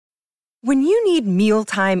When you need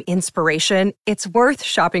mealtime inspiration, it's worth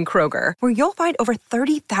shopping Kroger, where you'll find over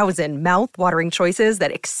 30,000 mouth-watering choices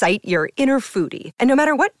that excite your inner foodie. And no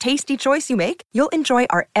matter what tasty choice you make, you'll enjoy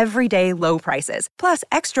our everyday low prices, plus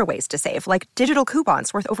extra ways to save, like digital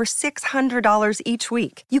coupons worth over $600 each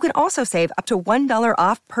week. You can also save up to $1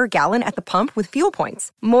 off per gallon at the pump with fuel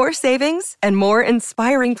points. More savings and more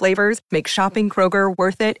inspiring flavors make shopping Kroger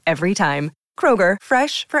worth it every time. Kroger,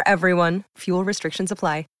 fresh for everyone. Fuel restrictions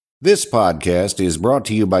apply. This podcast is brought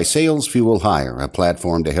to you by Sales Fuel Hire, a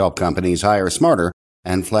platform to help companies hire smarter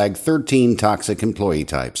and flag 13 toxic employee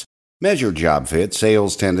types. Measure job fit,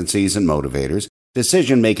 sales tendencies and motivators,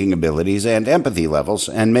 decision-making abilities, and empathy levels,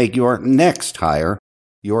 and make your next hire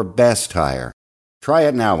your best hire. Try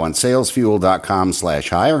it now on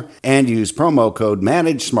salesfuel.com/hire and use promo code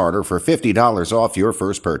MANAGESMARTER for $50 off your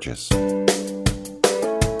first purchase.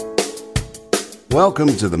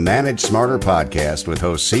 Welcome to the Manage Smarter podcast with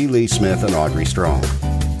hosts C. Lee Smith and Audrey Strong.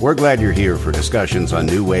 We're glad you're here for discussions on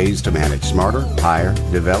new ways to manage smarter, hire,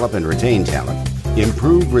 develop, and retain talent,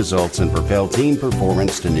 improve results, and propel team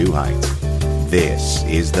performance to new heights. This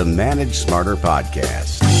is the Manage Smarter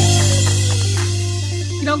podcast.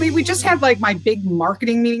 You know, Lee, we just had like my big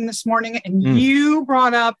marketing meeting this morning, and you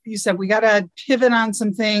said we got to pivot on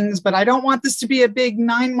some things, but I don't want this to be a big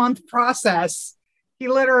 9-month process.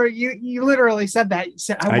 You literally said that. You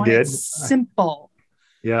said, I want it simple.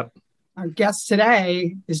 Yep. Our guest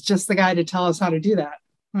today is just the guy to tell us how to do that.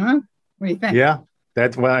 Huh? What do you think? Yeah.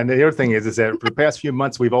 That's well, and the other thing is that for the past few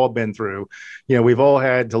months we've all been through, we've all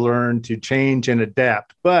had to learn to change and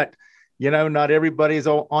adapt, but not everybody's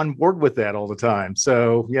all on board with that all the time.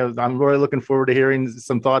 So, I'm really looking forward to hearing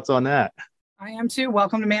some thoughts on that. I am too.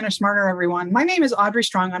 Welcome to Manage Smarter, everyone. My name is Audrey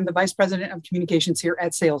Strong. I'm the Vice President of Communications here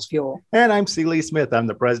at Sales Fuel. And I'm C. Lee Smith. I'm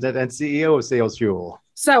the President and CEO of Sales Fuel.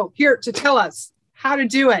 So here to tell us how to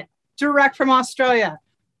do it, direct from Australia,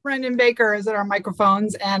 Brendan Baker is at our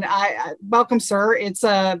microphones. And I welcome, sir. It's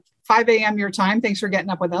 5 a.m. your time. Thanks for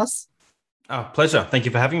getting up with us. Oh, pleasure. Thank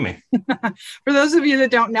you for having me. For those of you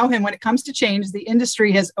that don't know him, when it comes to change, the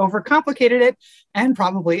industry has overcomplicated it, and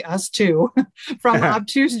probably us too. From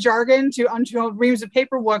obtuse jargon to untold reams of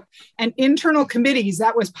paperwork and internal committees.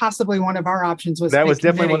 That was possibly one of our options. That was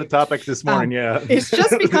definitely one of the topics this morning, yeah. It's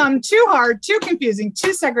just become too hard, too confusing,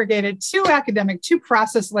 too segregated, too academic, too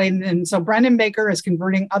process-laden. And so Brendan Baker is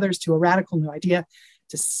converting others to a radical new idea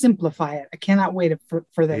to simplify it. I cannot wait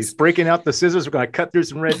for this. He's breaking out the scissors. We're going to cut through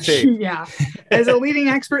some red tape. Yeah. As a leading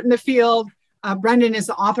expert in the field, Brendan is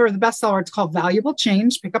the author of the bestseller. It's called Valuable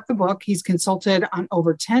Change. Pick up the book. He's consulted on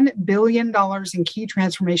over $10 billion in key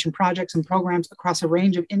transformation projects and programs across a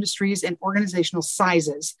range of industries and organizational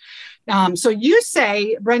sizes. So you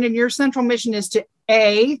say, Brendan, your central mission is to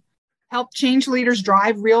A, help change leaders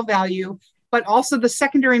drive real value, but also the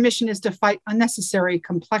secondary mission is to fight unnecessary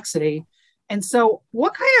complexity. And so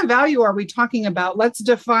what kind of value are we talking about? Let's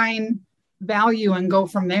define value and go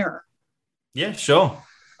from there. Yeah, sure.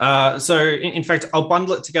 So in fact, I'll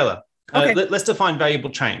bundle it together. Okay. Let's define valuable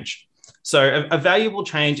change. So a valuable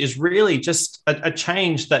change is really just a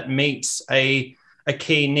change that meets a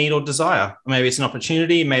key need or desire. Maybe it's an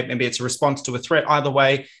opportunity, maybe it's a response to a threat. Either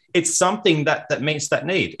way, it's something that meets that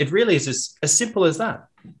need. It really is as simple as that.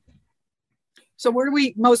 So where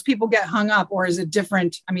do most people get hung up, or is it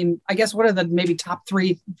different? I mean, I guess what are the maybe top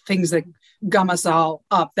 3 things that gum us all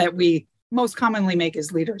up that we most commonly make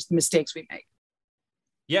as leaders, the mistakes we make?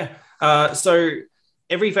 Yeah. So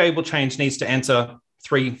every valuable change needs to answer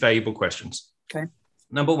 3 valuable questions. Okay.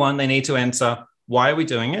 Number 1, they need to answer, why are we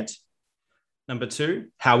doing it? Number 2,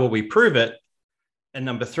 how will we prove it? And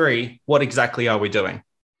number 3, what exactly are we doing?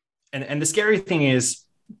 And the scary thing is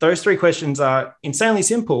those 3 questions are insanely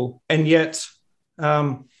simple, and yet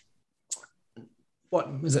what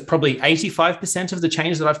is it? Probably 85% of the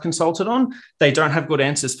change that I've consulted on, they don't have good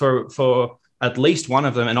answers for at least one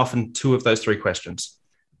of them, and often 2 of those 3 questions.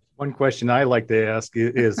 One question I like to ask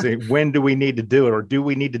is when do we need to do it, or do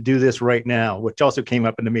we need to do this right now? Which also came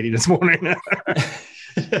up in the meeting this morning.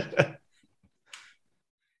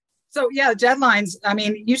 So yeah, deadlines. I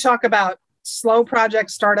mean, you talk about slow project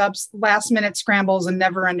startups, last minute scrambles, and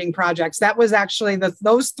never ending projects. That was actually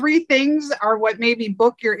those 3 things are what made me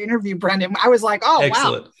book your interview, Brendan. I was like, oh,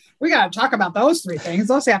 excellent. Wow, we got to talk about those 3 things.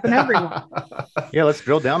 Those happen to everyone. Yeah, let's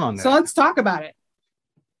drill down on that. So let's talk about it.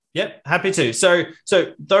 Yep, happy to. So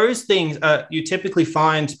those things, you typically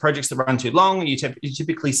find projects that run too long. You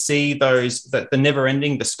typically see those, the never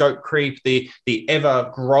ending, the scope creep, the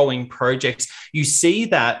ever growing projects. You see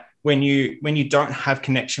that when you don't have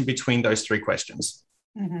connection between those 3 questions.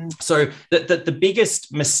 Mm-hmm. So the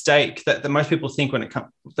biggest mistake that most people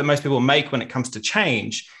make when it comes to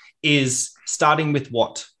change is starting with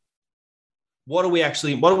what. What do we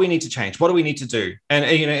need to change? What do we need to do? And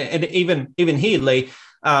even here, Lee,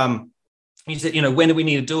 you said, when do we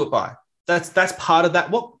need to do it by? That's part of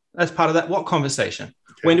that. That's part of that. What conversation?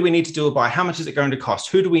 Okay. When do we need to do it by? How much is it going to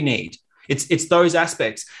cost? Who do we need? It's those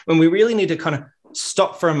aspects when we really need to kind of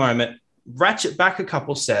stop for a moment, ratchet back a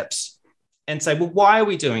couple steps, and say, well, why are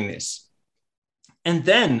we doing this? And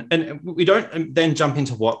we don't then jump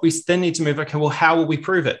into what. We then need to move. Okay, well, how will we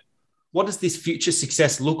prove it? What does this future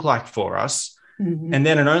success look like for us? Mm-hmm. And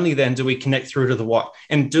then and only then do we connect through to the what.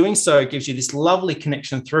 And doing so gives you this lovely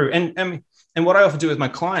connection through. And what I often do with my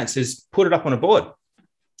clients is put it up on a board,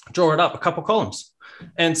 draw it up, a couple columns,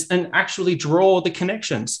 and actually draw the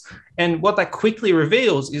connections. And what that quickly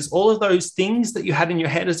reveals is all of those things that you had in your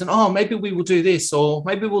head as maybe we will do this, or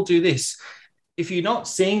maybe we'll do this. If you're not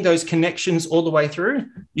seeing those connections all the way through,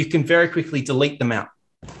 you can very quickly delete them out.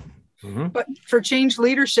 Mm-hmm. But for change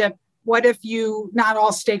leadership, what if not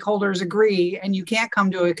all stakeholders agree and you can't come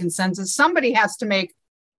to a consensus? Somebody has to make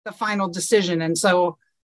the final decision. And so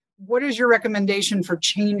what is your recommendation for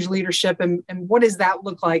change leadership, and what does that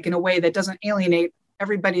look like in a way that doesn't alienate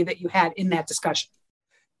everybody that you had in that discussion?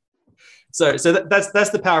 So that's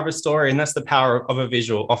the power of a story, and that's the power of a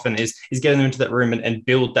visual often is getting them into that room and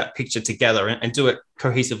build that picture together and do it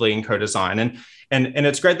cohesively in co-design. And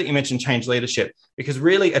it's great that you mentioned change leadership, because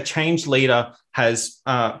really a change leader has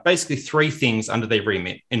basically three things under their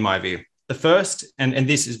remit, in my view. The first, and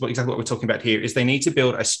this is exactly what we're talking about here, is they need to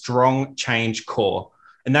build a strong change core.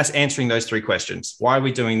 And that's answering those three questions. Why are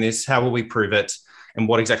we doing this? How will we prove it? And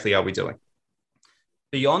what exactly are we doing?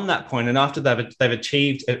 Beyond that point, and after they've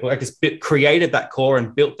achieved, created that core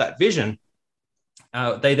and built that vision,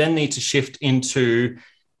 they then need to shift into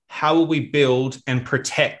how will we build and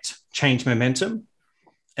protect change momentum,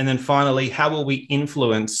 and then finally, how will we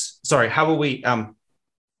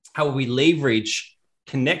leverage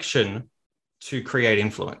connection to create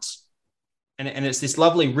influence? And it's this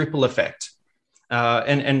lovely ripple effect.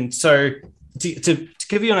 And so to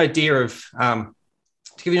give you an idea of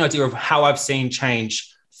how I've seen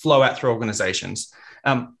change flow out through organizations.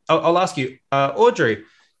 I'll ask you, Audrey,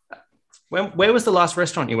 where was the last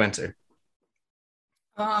restaurant you went to?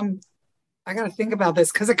 I got to think about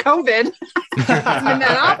this because of COVID.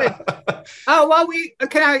 That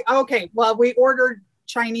often. Well, we ordered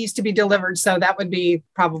Chinese to be delivered, so that would be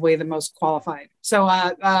probably the most qualified. So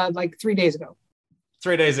like 3 days ago.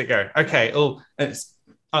 3 days ago. Okay.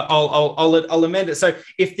 I'll amend it. So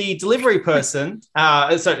if the delivery person,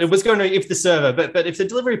 so it was going to if the server, but if the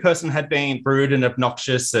delivery person had been rude and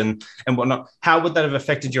obnoxious and whatnot, how would that have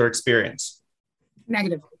affected your experience?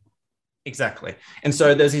 Negatively. Exactly. And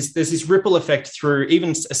so there's this ripple effect through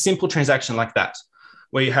even a simple transaction like that,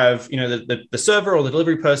 where you have the server or the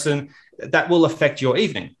delivery person that will affect your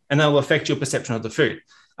evening, and that will affect your perception of the food.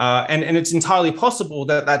 And it's entirely possible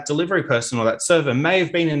that delivery person or that server may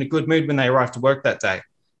have been in a good mood when they arrived to work that day.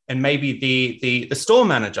 And maybe the store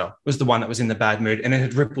manager was the one that was in the bad mood, and it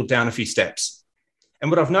had rippled down a few steps.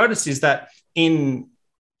 And what I've noticed is that in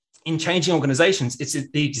changing organizations, it's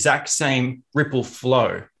the exact same ripple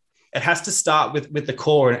flow. It has to start with the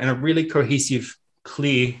core and a really cohesive,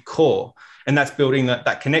 clear core. And that's building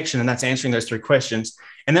that connection, and that's answering those three questions.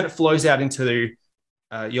 And then it flows out into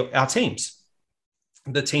our teams,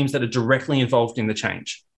 the teams that are directly involved in the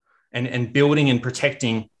change and building and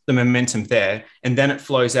protecting the momentum there. And then it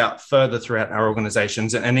flows out further throughout our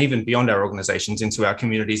organizations and even beyond our organizations into our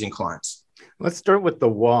communities and clients. Let's start with the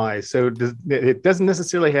why. So it doesn't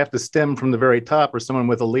necessarily have to stem from the very top or someone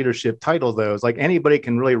with a leadership title, though. It's like anybody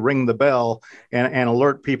can really ring the bell and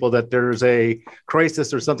alert people that there's a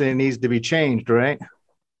crisis or something that needs to be changed, right?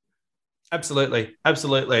 Absolutely.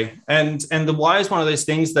 Absolutely. And the why is one of those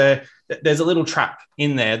things there's a little trap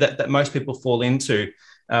in there that most people fall into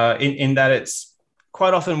in that it's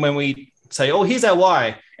quite often when we say, oh, here's our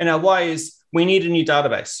why. And our why is we need a new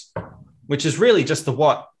database, which is really just the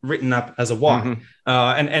what written up as a why.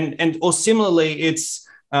 Mm-hmm. Or similarly, it's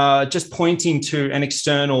just pointing to an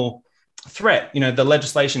external threat. The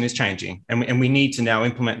legislation is changing and we need to now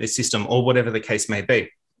implement this system or whatever the case may be.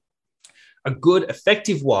 A good,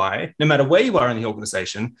 effective why, no matter where you are in the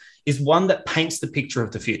organization, is one that paints the picture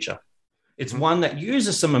of the future. It's one that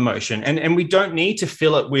uses some emotion, and we don't need to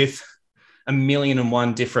fill it with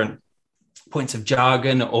 1,000,001 different points of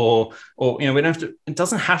jargon or we don't have to. It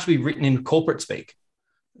doesn't have to be written in corporate speak.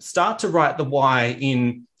 Start to write the why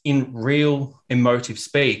in real emotive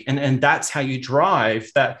speak, and that's how you drive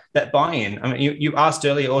that buy-in. I mean, you asked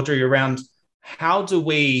earlier, Audrey, around how do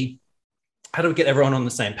we get everyone on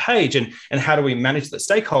the same page and how do we manage the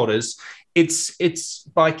stakeholders? it's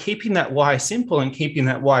by keeping that why simple and keeping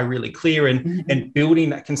that why really clear and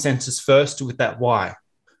building that consensus first with that why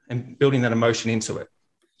and building that emotion into it.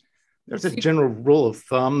 There's a general rule of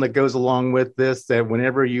thumb that goes along with this, that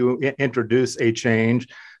whenever you introduce a change,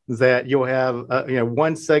 that you'll have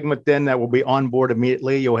one segment then that will be on board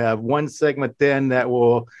immediately. You'll have one segment then that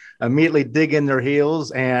will immediately dig in their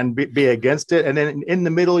heels and be against it. And then in the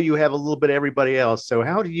middle, you have a little bit of everybody else. So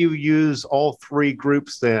how do you use all three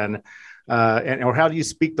groups then? Or how do you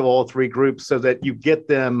speak to all three groups so that you get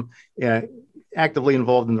them actively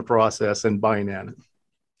involved in the process and buying in?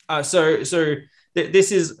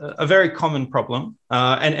 This is a very common problem.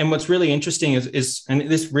 And what's really interesting is and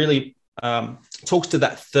this really talks to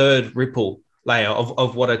that third ripple layer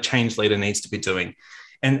of what a change leader needs to be doing.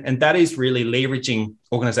 And that is really leveraging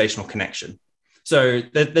organizational connection. So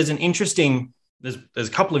there's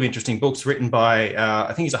a couple of interesting books written by,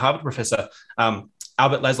 I think he's a Harvard professor,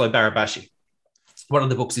 Albert Laszlo Barabashi. One of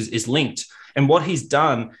the books is linked. And what he's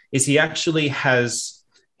done is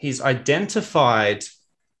he's identified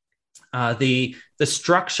the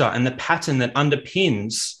structure and the pattern that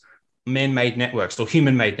underpins man-made networks or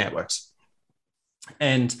human-made networks.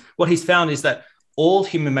 And what he's found is that all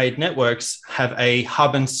human-made networks have a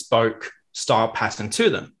hub and spoke style pattern to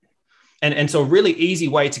them. And so a really easy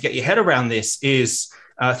way to get your head around this is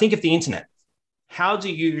think of the internet. How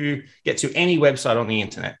do you get to any website on the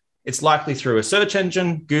internet? It's likely through a search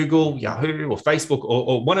engine, Google, Yahoo, or Facebook,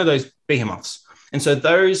 or one of those behemoths. And so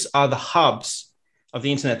those are the hubs of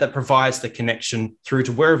the internet that provides the connection through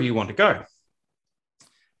to wherever you want to go.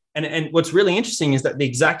 And what's really interesting is that the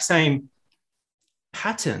exact same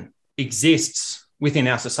pattern exists within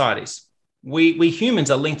our societies. We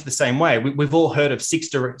humans are linked the same way. We've all heard of 6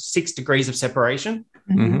 degrees of separation.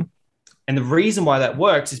 Mm-hmm. And the reason why that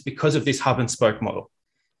works is because of this hub and spoke model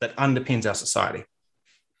that underpins our society.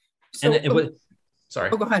 So, sorry.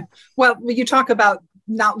 Oh, go ahead. Well, you talk about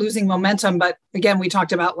not losing momentum, but again, we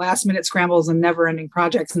talked about last minute scrambles and never ending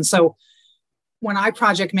projects. And so when I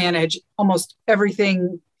project manage, almost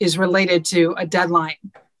everything is related to a deadline.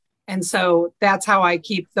 And so that's how I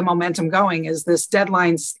keep the momentum going, is this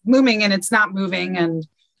deadline's looming and it's not moving. And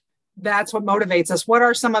that's what motivates us. What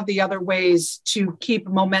are some of the other ways to keep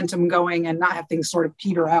momentum going and not have things sort of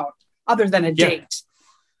peter out other than a date?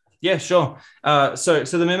 Yeah, sure. So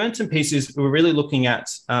the momentum piece is we're really looking at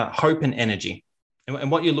hope and energy. And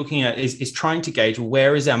what you're looking at is trying to gauge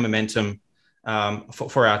where is our momentum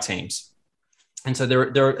for our teams. And so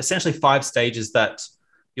there are essentially 5 stages that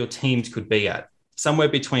your teams could be at, somewhere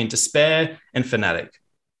between despair and fanatic.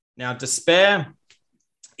 Now, despair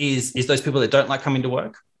is those people that don't like coming to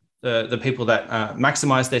work, the people that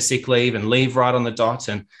maximize their sick leave and leave right on the dot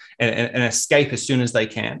and escape as soon as they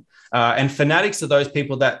can. And fanatics are those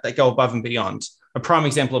people that go above and beyond. A prime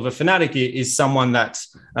example of a fanatic is someone that,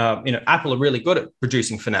 Apple are really good at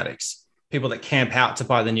producing fanatics, people that camp out to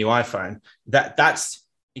buy the new iPhone. That's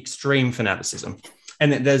extreme fanaticism.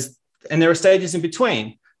 And there are stages in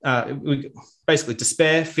between, basically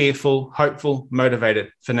despair, fearful, hopeful,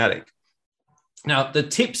 motivated, fanatic. Now, the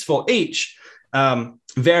tips for each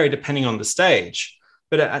vary depending on the stage,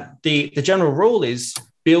 but the general rule is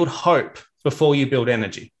build hope before you build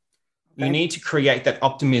energy. You need to create that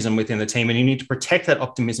optimism within the team, and you need to protect that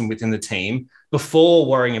optimism within the team before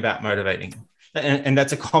worrying about motivating. And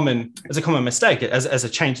that's a common mistake. As a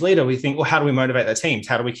change leader, we think, well, how do we motivate the teams?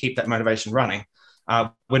 How do we keep that motivation running?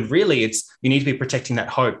 When really you need to be protecting that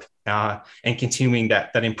hope and continuing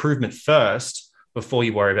that improvement first before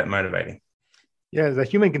you worry about motivating. Yeah, the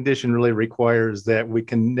human condition really requires that we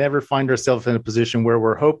can never find ourselves in a position where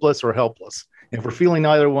we're hopeless or helpless. If we're feeling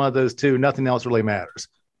either one of those two, nothing else really matters.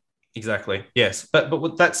 Exactly. Yes. But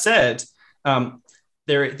with that said,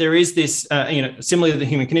 there is this, similar to the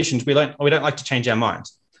human conditions, we don't like to change our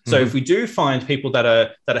minds. So if we do find people that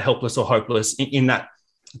are helpless or hopeless in that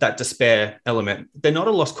despair element, they're not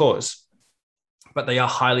a lost cause, but they are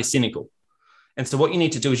highly cynical. And so what you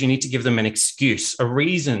need to do is you need to give them an excuse, a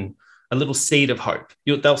reason, a little seed of hope.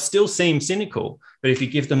 They'll still seem cynical, but if you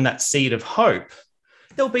give them that seed of hope,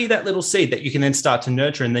 there'll be that little seed that you can then start to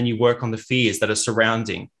nurture, and then you work on the fears that are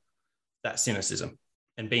surrounding that cynicism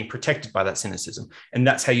and being protected by that cynicism. And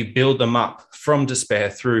that's how you build them up from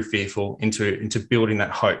despair through fearful into building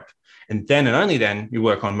that hope. And then and only then you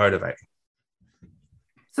work on motivating.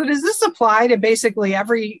 So does this apply to basically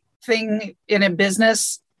everything in a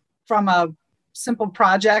business, from a simple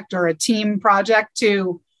project or a team project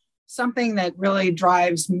to something that really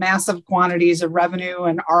drives massive quantities of revenue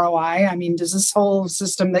and ROI? I mean, does this whole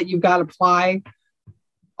system that you've got apply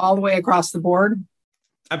all the way across the board?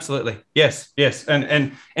 Absolutely. Yes.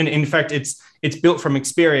 And in fact, it's it's built from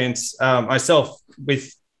experience myself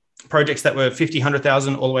with projects that were 50,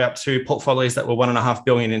 100,000 all the way up to portfolios that were 1.5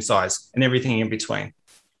 billion in size and everything in between.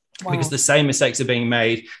 Wow. Because the same mistakes are being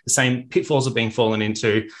made, the same pitfalls are being fallen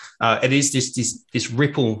into. It is this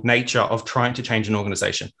ripple nature of trying to change an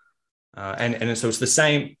organization. And so it's the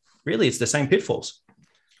same, really, it's the same pitfalls.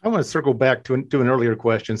 I want to circle back to an earlier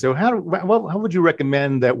question. So how would you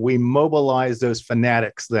recommend that we mobilize those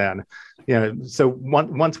fanatics then? So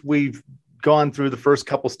once we've gone through the first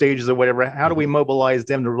couple stages or whatever, how do we mobilize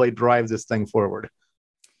them to really drive this thing forward?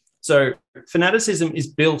 So fanaticism is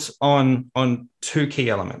built on two key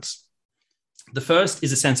elements. The first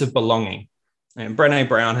is a sense of belonging. And Brené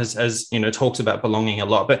Brown has talks about belonging a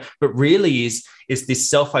lot, but really is this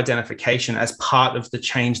self-identification as part of the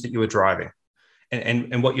change that you are driving.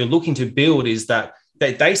 And what you're looking to build is that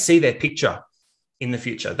they see their picture in the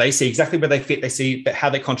future. They see exactly where they fit. They see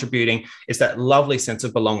how they're contributing. It's that lovely sense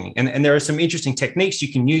of belonging. And there are some interesting techniques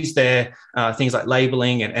you can use there, things like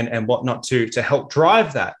labeling and whatnot to help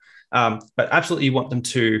drive that. But absolutely you want them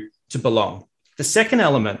to belong. The second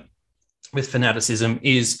element with fanaticism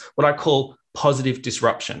is what I call positive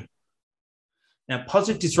disruption. Now,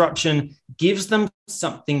 positive disruption gives them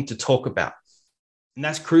something to talk about. And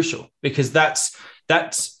that's crucial because that's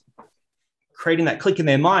creating that click in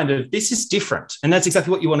their mind of this is different. And that's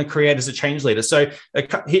exactly what you want to create as a change leader. So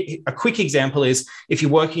a quick example is if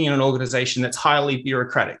you're working in an organization that's highly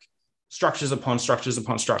bureaucratic, structures upon structures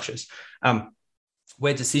upon structures,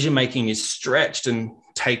 where decision-making is stretched and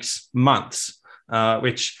takes months,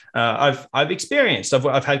 which I've experienced.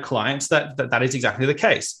 I've had clients that is exactly the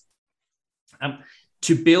case.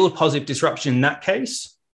 To build positive disruption in that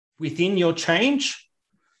case, within your change,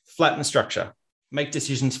 flatten the structure, make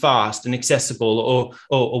decisions fast and accessible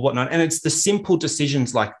or whatnot. And it's the simple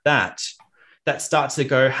decisions like that starts to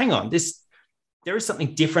go, hang on, there is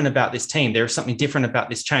something different about this team. There is something different about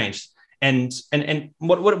this change. And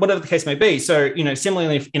whatever the case may be. So,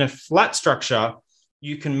 similarly, in a flat structure,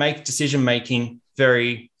 you can make decision-making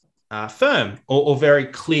very firm or very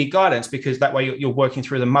clear guidance because that way you're working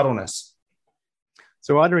through the muddleness.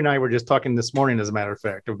 So Audrey and I were just talking this morning, as a matter of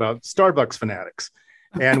fact, about Starbucks fanatics.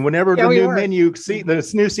 And whenever the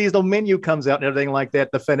new seasonal menu comes out and everything like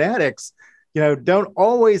that, the fanatics, don't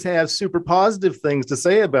always have super positive things to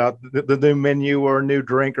say about the new menu or new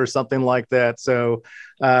drink or something like that. So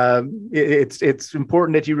it's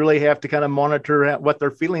important that you really have to kind of monitor what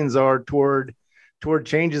their feelings are toward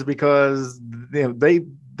changes because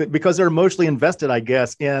because they're emotionally invested, I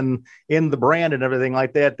guess, in the brand and everything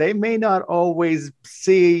like that. They may not always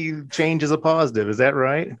see change as a positive. Is that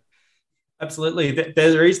right? Absolutely.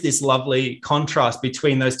 There is this lovely contrast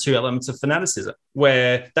between those two elements of fanaticism,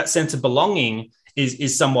 where that sense of belonging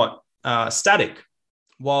is somewhat static,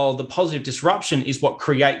 while the positive disruption is what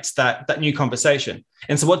creates that new conversation.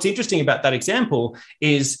 And so what's interesting about that example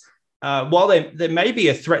is while there may be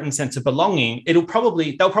a threatened sense of belonging, they'll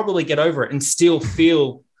probably get over it and still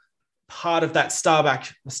feel part of that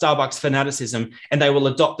Starbucks fanaticism, and they will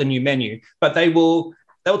adopt the new menu, but they'll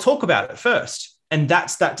talk about it first. And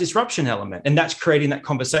that's that disruption element, and that's creating that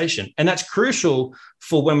conversation. And that's crucial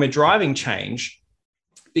for when we're driving change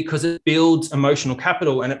because it builds emotional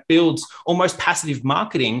capital and it builds almost passive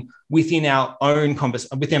marketing within our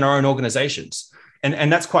own organizations.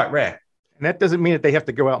 And that's quite rare. And that doesn't mean that they have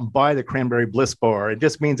to go out and buy the Cranberry Bliss bar. It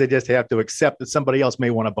just means they just have to accept that somebody else may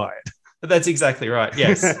want to buy it. That's exactly right.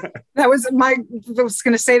 Yes. I was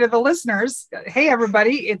going to say to the listeners, hey,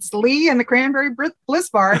 everybody, it's Lee and the Cranberry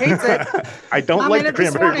Bliss bar. Hates it. I don't like the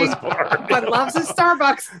Cranberry Bliss bar. But loves his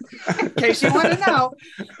Starbucks, in case you want to know.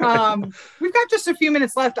 We've got just a few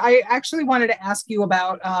minutes left. I actually wanted to ask you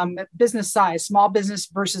about business size, small business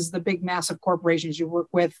versus the big, massive corporations you work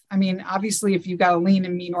with. I mean, obviously, if you've got a lean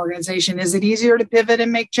and mean organization, is it easier to pivot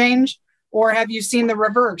and make change? Or have you seen the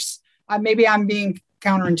reverse? Maybe I'm being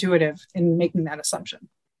counterintuitive in making that assumption.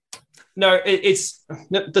 No, it's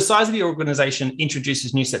the size of the organization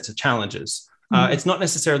introduces new sets of challenges. It's not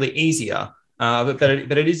necessarily easier, but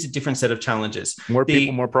it is a different set of challenges. More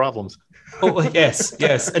people, more problems.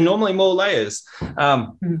 Yes, and normally more layers.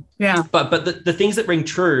 Yeah. But the things that ring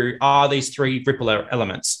true are these three ripple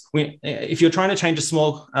elements. If you're trying to change a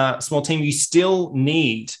small team, you still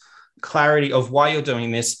need clarity of why you're doing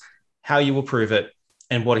this, how you will prove it,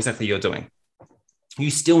 and what exactly you're doing. You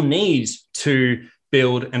still need to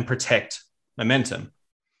build and protect momentum,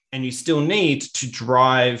 and you still need to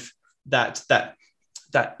drive that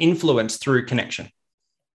influence through connection.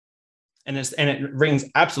 And it rings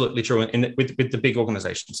absolutely true with the big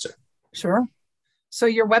organizations too. Sure. So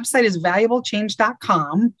your website is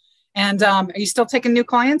valuablechange.com, and are you still taking new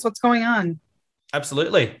clients? What's going on?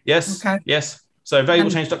 Absolutely. Yes. Okay. Yes. So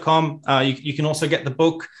valuablechange.com. You can also get the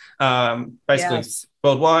book basically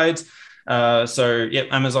worldwide.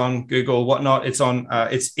 Amazon, Google, whatnot. It's on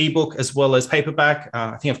it's ebook as well as paperback.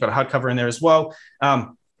 I think I've got a hardcover in there as well.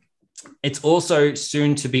 It's also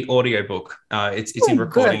soon to be audiobook. It's in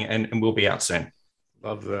recording and will be out soon.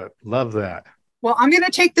 Love that. Love that. Well, I'm going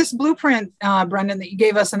to take this blueprint, Brendan, that you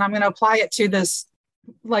gave us, and I'm going to apply it to this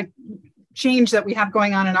change that we have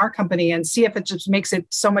going on in our company and see if it just makes it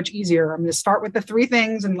so much easier. I'm going to start with the 3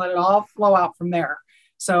 things and let it all flow out from there.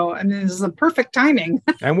 So, I mean, this is a perfect timing.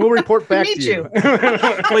 And we'll report back to you.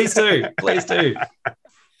 Please do. Please do.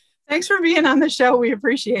 Thanks for being on the show. We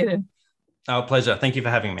appreciate it. Our pleasure. Thank you for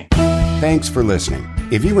having me. Thanks for listening.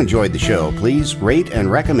 If you enjoyed the show, please rate and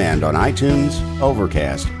recommend on iTunes,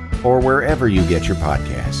 Overcast, or wherever you get your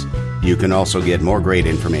podcasts. You can also get more great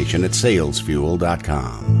information at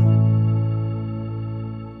salesfuel.com.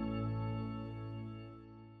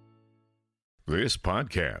 This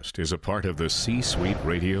podcast is a part of the C-Suite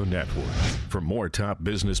Radio Network. For more top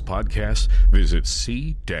business podcasts, visit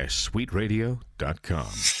c-suiteradio.com.